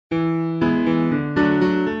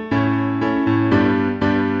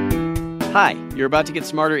Hi, you're about to get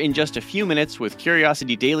smarter in just a few minutes with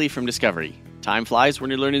Curiosity Daily from Discovery. Time flies when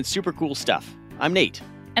you're learning super cool stuff. I'm Nate.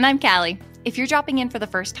 And I'm Callie. If you're dropping in for the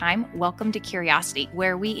first time, welcome to Curiosity,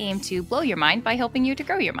 where we aim to blow your mind by helping you to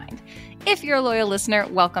grow your mind. If you're a loyal listener,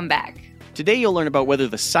 welcome back. Today you'll learn about whether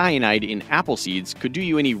the cyanide in apple seeds could do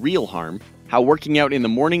you any real harm, how working out in the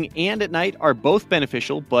morning and at night are both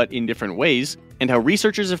beneficial but in different ways, and how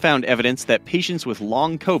researchers have found evidence that patients with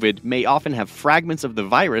long COVID may often have fragments of the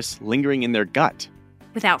virus lingering in their gut.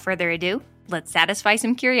 Without further ado, let's satisfy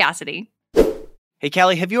some curiosity. Hey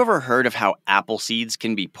Callie, have you ever heard of how apple seeds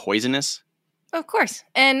can be poisonous? Of course.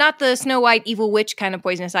 And not the Snow White evil witch kind of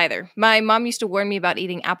poisonous either. My mom used to warn me about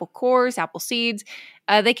eating apple cores, apple seeds.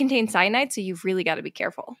 They contain cyanide, so you've really got to be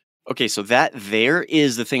careful. Okay, so that there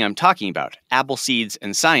is the thing I'm talking about, apple seeds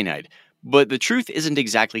and cyanide. But the truth isn't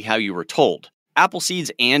exactly how you were told. Apple seeds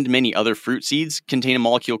and many other fruit seeds contain a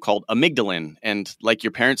molecule called amygdalin, and like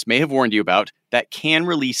your parents may have warned you about, that can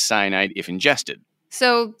release cyanide if ingested.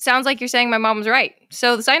 So, sounds like you're saying my mom was right.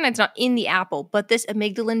 So, the cyanide's not in the apple, but this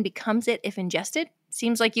amygdalin becomes it if ingested?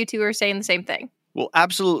 Seems like you two are saying the same thing. Well,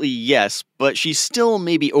 absolutely yes, but she's still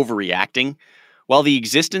maybe overreacting. While the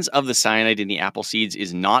existence of the cyanide in the apple seeds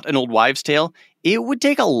is not an old wives' tale, it would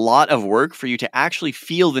take a lot of work for you to actually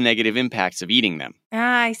feel the negative impacts of eating them.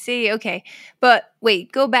 Ah, I see. Okay. But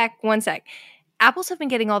wait, go back one sec. Apples have been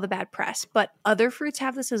getting all the bad press, but other fruits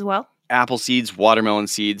have this as well? Apple seeds, watermelon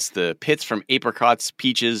seeds, the pits from apricots,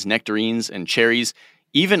 peaches, nectarines, and cherries,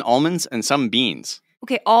 even almonds and some beans.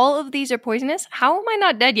 Okay, all of these are poisonous? How am I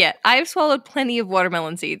not dead yet? I've swallowed plenty of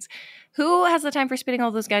watermelon seeds. Who has the time for spitting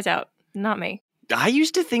all those guys out? Not me. I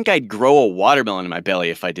used to think I'd grow a watermelon in my belly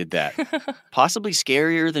if I did that. Possibly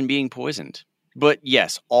scarier than being poisoned. But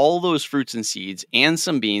yes, all those fruits and seeds and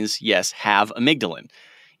some beans, yes, have amygdalin.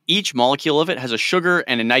 Each molecule of it has a sugar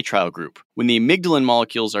and a nitrile group. When the amygdalin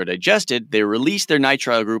molecules are digested, they release their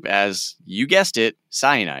nitrile group as, you guessed it,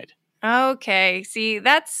 cyanide. Okay, see,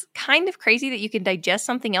 that's kind of crazy that you can digest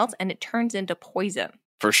something else and it turns into poison.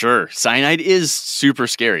 For sure, cyanide is super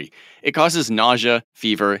scary. It causes nausea,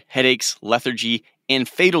 fever, headaches, lethargy, and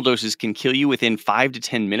fatal doses can kill you within 5 to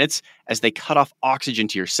 10 minutes as they cut off oxygen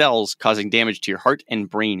to your cells, causing damage to your heart and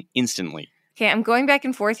brain instantly. Okay, I'm going back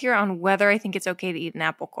and forth here on whether I think it's okay to eat an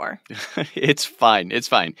apple core. It's fine.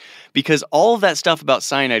 Because all of that stuff about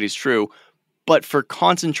cyanide is true, but for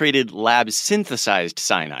concentrated lab-synthesized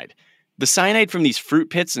cyanide. The cyanide from these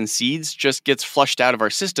fruit pits and seeds just gets flushed out of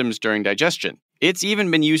our systems during digestion. It's even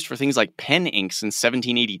been used for things like pen ink since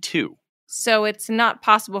 1782. So it's not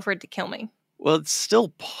possible for it to kill me. Well, it's still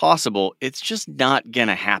possible. It's just not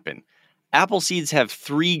gonna happen. Apple seeds have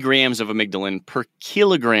 3 grams of amygdalin per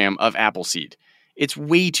kilogram of apple seed. It's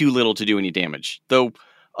way too little to do any damage, though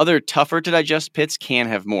other tougher to digest pits can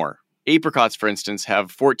have more. Apricots, for instance, have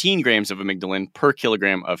 14 grams of amygdalin per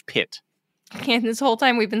kilogram of pit. And this whole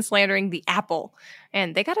time we've been slandering the apple.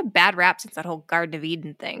 And they got a bad rap since that whole Garden of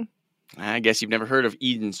Eden thing. I guess you've never heard of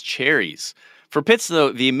Eden's cherries. For pits,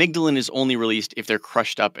 though, the amygdalin is only released if they're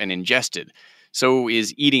crushed up and ingested. So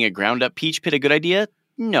is eating a ground-up peach pit a good idea?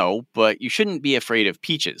 No, but you shouldn't be afraid of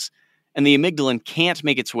peaches. And the amygdalin can't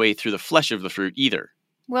make its way through the flesh of the fruit either.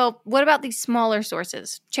 Well, what about these smaller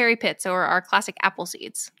sources? Cherry pits or our classic apple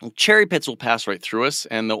seeds? Well, cherry pits will pass right through us,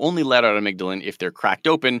 and they'll only let out amygdalin if they're cracked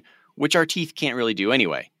open, which our teeth can't really do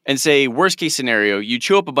anyway. And say, worst case scenario, you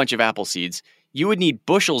chew up a bunch of apple seeds, you would need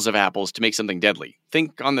bushels of apples to make something deadly.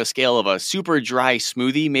 Think on the scale of a super dry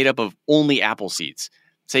smoothie made up of only apple seeds.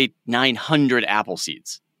 Say 900 apple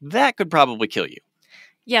seeds. That could probably kill you.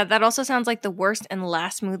 Yeah, that also sounds like the worst and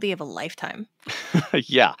last smoothie of a lifetime.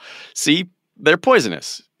 Yeah. See, they're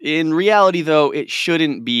poisonous. In reality, though, it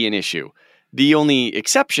shouldn't be an issue. The only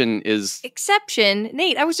exception is... Exception?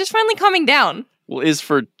 Nate, I was just finally calming down. Well, is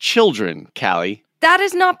for children, Callie. That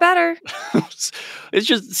is not better. It's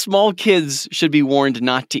just small kids should be warned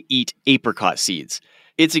not to eat apricot seeds.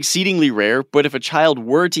 It's exceedingly rare, but if a child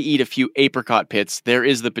were to eat a few apricot pits, there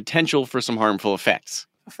is the potential for some harmful effects.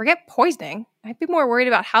 Forget poisoning. I'd be more worried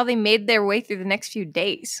about how they made their way through the next few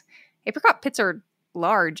days. Apricot pits are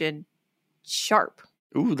large and sharp.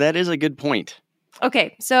 Ooh, that is a good point.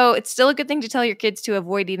 Okay, so it's still a good thing to tell your kids to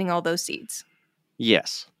avoid eating all those seeds.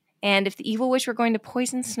 Yes. And if the evil witch were going to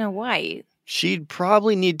poison Snow White... She'd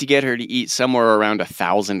probably need to get her to eat somewhere around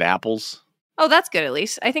 1,000 apples. Oh, that's good at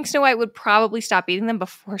least. I think Snow White would probably stop eating them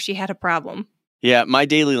before she had a problem. Yeah, my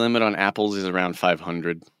daily limit on apples is around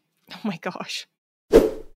 500. Oh my gosh.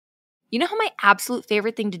 You know how my absolute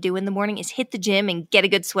favorite thing to do in the morning is hit the gym and get a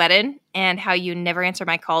good sweat in? And how you never answer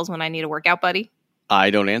my calls when I need a workout buddy? I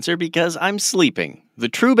don't answer because I'm sleeping. The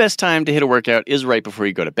true best time to hit a workout is right before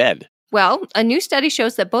you go to bed. Well, a new study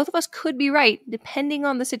shows that both of us could be right, depending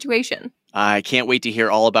on the situation. I can't wait to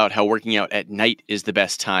hear all about how working out at night is the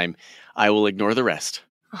best time. I will ignore the rest.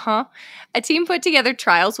 Uh-huh. A team put together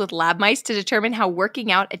trials with lab mice to determine how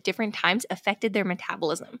working out at different times affected their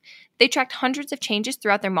metabolism. They tracked hundreds of changes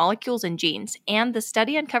throughout their molecules and genes, and the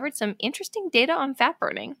study uncovered some interesting data on fat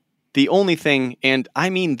burning. The only thing, and I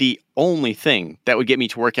mean the only thing, that would get me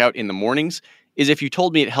to work out in the mornings is if you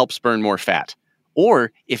told me it helps burn more fat.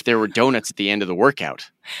 Or if there were donuts at the end of the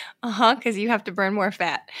workout. Because you have to burn more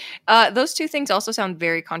fat. Those two things also sound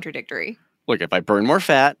very contradictory. Look, if I burn more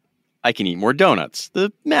fat, I can eat more donuts.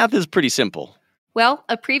 The math is pretty simple. Well,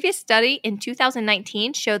 a previous study in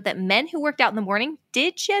 2019 showed that men who worked out in the morning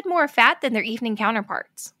did shed more fat than their evening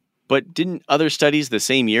counterparts. But didn't other studies the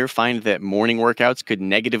same year find that morning workouts could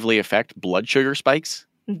negatively affect blood sugar spikes?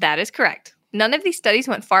 That is correct. None of these studies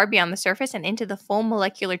went far beyond the surface and into the full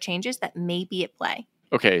molecular changes that may be at play.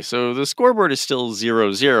 Okay, so the scoreboard is still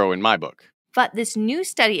 0-0 in my book. But this new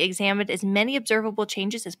study examined as many observable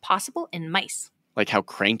changes as possible in mice. Like how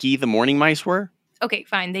cranky the morning mice were? Okay,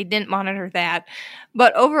 fine, they didn't monitor that.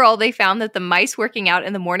 But overall, they found that the mice working out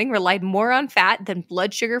in the morning relied more on fat than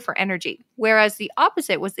blood sugar for energy, whereas the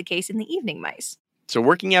opposite was the case in the evening mice. So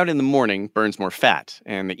working out in the morning burns more fat,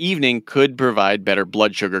 and the evening could provide better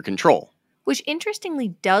blood sugar control. Which interestingly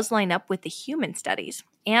does line up with the human studies.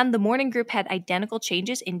 And the morning group had identical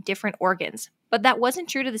changes in different organs. But that wasn't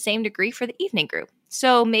true to the same degree for the evening group.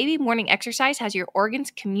 So maybe morning exercise has your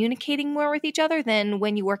organs communicating more with each other than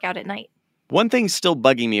when you work out at night. One thing's still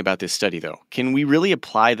bugging me about this study, though. Can we really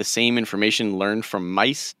apply the same information learned from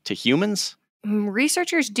mice to humans?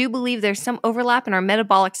 Researchers do believe there's some overlap in our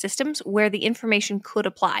metabolic systems where the information could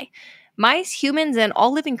apply. Mice, humans, and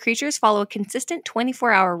all living creatures follow a consistent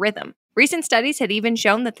 24-hour rhythm. Recent studies had even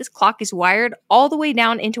shown that this clock is wired all the way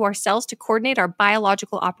down into our cells to coordinate our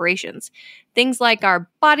biological operations. Things like our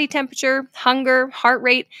body temperature, hunger, heart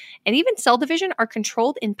rate, and even cell division are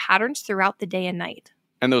controlled in patterns throughout the day and night.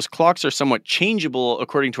 And those clocks are somewhat changeable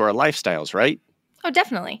according to our lifestyles, right? Oh,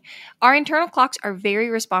 definitely. Our internal clocks are very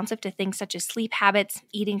responsive to things such as sleep habits,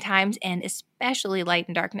 eating times, and especially light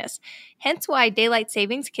and darkness. Hence why daylight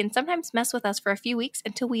savings can sometimes mess with us for a few weeks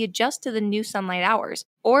until we adjust to the new sunlight hours,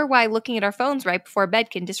 or why looking at our phones right before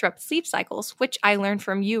bed can disrupt sleep cycles, which I learned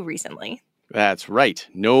from you recently. That's right.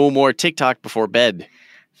 No more TikTok before bed.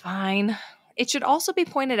 Fine. It should also be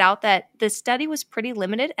pointed out that the study was pretty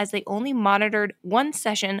limited as they only monitored one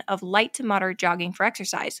session of light to moderate jogging for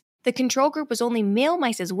exercise. The control group was only male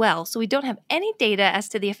mice as well, so we don't have any data as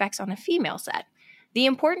to the effects on a female set. The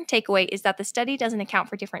important takeaway is that the study doesn't account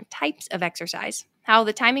for different types of exercise, how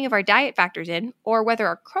the timing of our diet factors in, or whether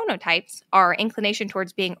our chronotypes, our inclination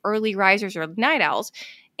towards being early risers or night owls,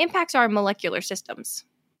 impacts our molecular systems.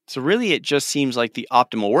 So really, it just seems like the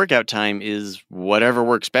optimal workout time is whatever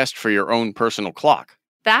works best for your own personal clock.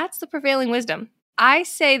 That's the prevailing wisdom. I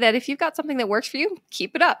say that if you've got something that works for you,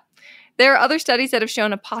 keep it up. There are other studies that have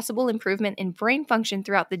shown a possible improvement in brain function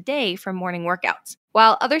throughout the day from morning workouts,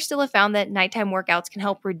 while others still have found that nighttime workouts can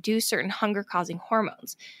help reduce certain hunger-causing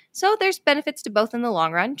hormones. So there's benefits to both in the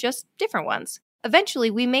long run, just different ones.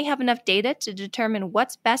 Eventually, we may have enough data to determine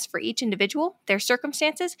what's best for each individual, their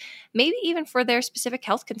circumstances, maybe even for their specific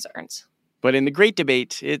health concerns. But in the great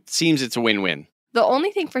debate, it seems it's a win-win. The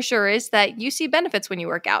only thing for sure is that you see benefits when you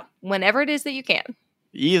work out, whenever it is that you can.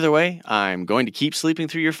 Either way, I'm going to keep sleeping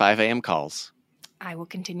through your 5 a.m. calls. I will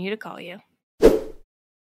continue to call you.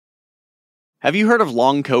 Have you heard of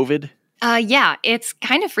long COVID? Yeah, it's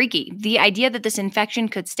kind of freaky. The idea that this infection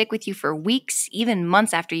could stick with you for weeks, even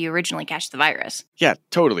months after you originally catch the virus. Yeah,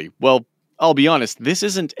 totally. Well, I'll be honest, this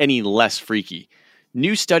isn't any less freaky.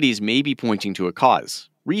 New studies may be pointing to a cause.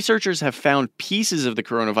 Researchers have found pieces of the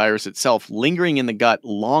coronavirus itself lingering in the gut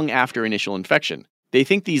long after initial infection. They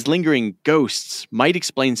think these lingering ghosts might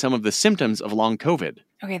explain some of the symptoms of long COVID.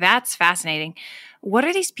 Okay, that's fascinating. What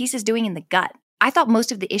are these pieces doing in the gut? I thought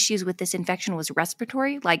most of the issues with this infection was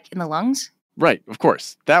respiratory, like in the lungs. Right, of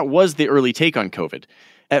course. That was the early take on COVID.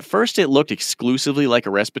 At first, it looked exclusively like a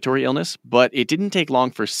respiratory illness, but it didn't take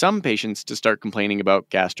long for some patients to start complaining about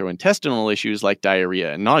gastrointestinal issues like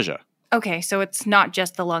diarrhea and nausea. Okay, so it's not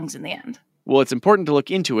just the lungs in the end. Well, it's important to look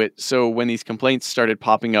into it, so when these complaints started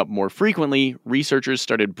popping up more frequently, researchers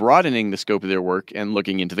started broadening the scope of their work and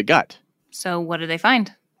looking into the gut. So what did they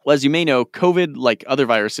find? Well, as you may know, COVID, like other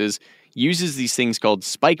viruses, uses these things called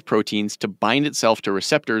spike proteins to bind itself to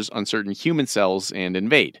receptors on certain human cells and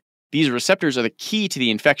invade. These receptors are the key to the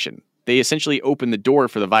infection. They essentially open the door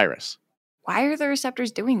for the virus. Why are the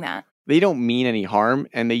receptors doing that? They don't mean any harm,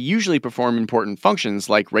 and they usually perform important functions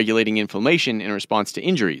like regulating inflammation in response to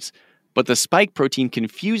injuries. but the spike protein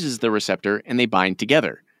confuses the receptor and they bind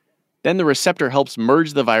together. Then the receptor helps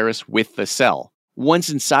merge the virus with the cell. Once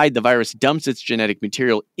inside, the virus dumps its genetic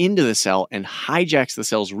material into the cell and hijacks the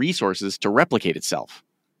cell's resources to replicate itself.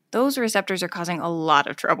 Those receptors are causing a lot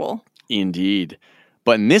of trouble. Indeed.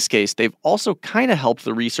 But in this case, they've also kind of helped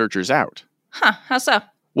the researchers out. Huh, how so?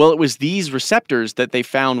 Well, it was these receptors that they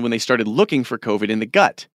found when they started looking for COVID in the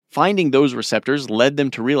gut. Finding those receptors led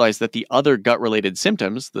them to realize that the other gut-related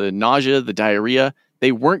symptoms, the nausea, the diarrhea,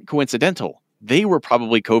 they weren't coincidental. They were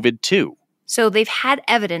probably COVID too. So they've had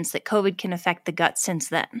evidence that COVID can affect the gut since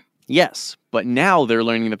then. Yes, but now they're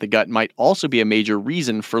learning that the gut might also be a major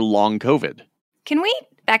reason for long COVID. Can we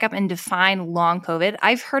back up and define long COVID?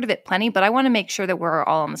 I've heard of it plenty, but I want to make sure that we're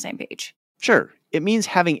all on the same page. Sure, it means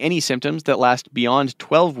having any symptoms that last beyond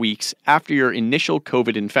 12 weeks after your initial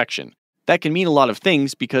COVID infection. That can mean a lot of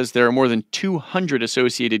things because there are more than 200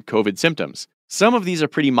 associated COVID symptoms. Some of these are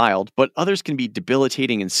pretty mild, but others can be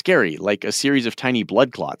debilitating and scary, like a series of tiny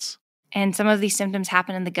blood clots. And some of these symptoms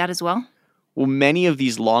happen in the gut as well? Well, many of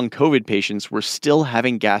these long COVID patients were still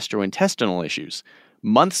having gastrointestinal issues,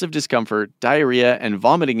 months of discomfort, diarrhea, and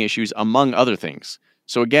vomiting issues, among other things.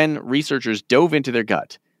 So again, researchers dove into their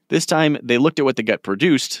gut. This time, they looked at what the gut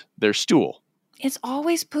produced, their stool. It's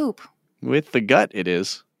always poop. With the gut, it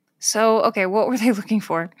is. So, okay, what were they looking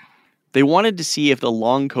for? They wanted to see if the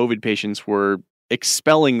long COVID patients were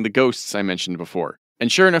expelling the ghosts I mentioned before.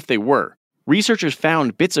 And sure enough, they were. Researchers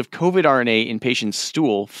found bits of COVID RNA in patients'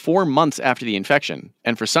 stool 4 months after the infection,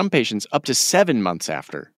 and for some patients, up to 7 months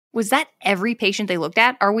after. Was that every patient they looked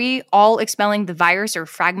at? Are we all expelling the virus or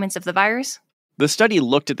fragments of the virus? The study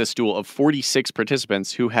looked at the stool of 46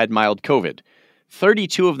 participants who had mild COVID.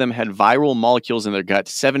 32 of them had viral molecules in their gut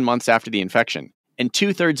 7 months after the infection, and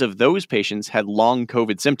 2/3 of those patients had long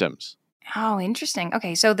COVID symptoms. Oh, interesting.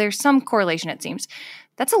 Okay, so there's some correlation, it seems.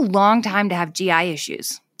 That's a long time to have GI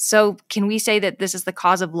issues. So can we say that this is the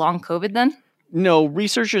cause of long COVID then? No,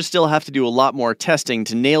 researchers still have to do a lot more testing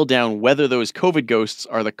to nail down whether those COVID ghosts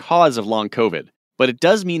are the cause of long COVID, but it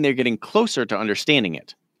does mean they're getting closer to understanding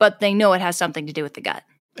it. But they know it has something to do with the gut.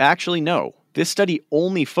 Actually, no. This study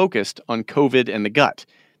only focused on COVID and the gut.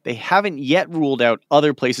 They haven't yet ruled out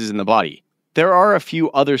other places in the body. There are a few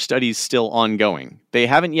other studies still ongoing. They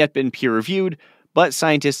haven't yet been peer-reviewed, but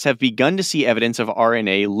scientists have begun to see evidence of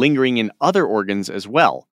RNA lingering in other organs as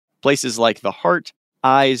well. Places like the heart,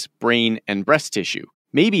 eyes, brain, and breast tissue.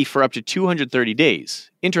 Maybe for up to 230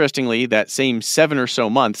 days. Interestingly, that same 7 or so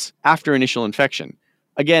months after initial infection.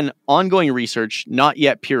 Again, ongoing research, not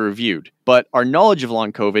yet peer-reviewed, but our knowledge of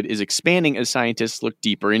long COVID is expanding as scientists look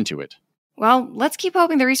deeper into it. Well, let's keep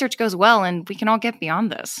hoping the research goes well and we can all get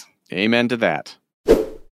beyond this. Amen to that.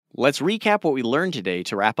 Let's recap what we learned today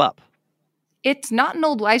to wrap up. It's not an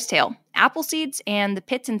old wives' tale. Apple seeds and the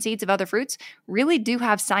pits and seeds of other fruits really do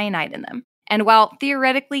have cyanide in them. And while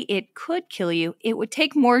theoretically it could kill you, it would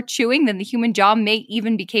take more chewing than the human jaw may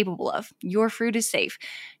even be capable of. Your fruit is safe.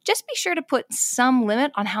 Just be sure to put some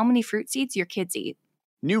limit on how many fruit seeds your kids eat.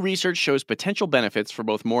 New research shows potential benefits for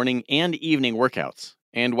both morning and evening workouts.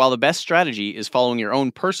 And while the best strategy is following your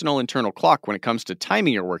own personal internal clock when it comes to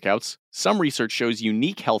timing your workouts, some research shows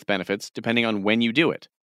unique health benefits depending on when you do it.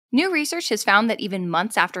 New research has found that even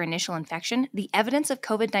months after initial infection, the evidence of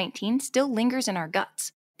COVID-19 still lingers in our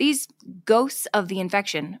guts. These ghosts of the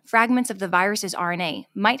infection, fragments of the virus's RNA,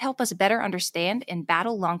 might help us better understand and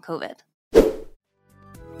battle long COVID.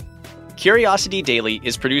 Curiosity Daily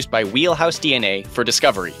is produced by Wheelhouse DNA for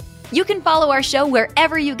Discovery. You can follow our show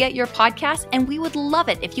wherever you get your podcasts, and we would love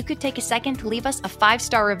it if you could take a second to leave us a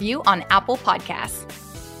 5-star review on Apple Podcasts.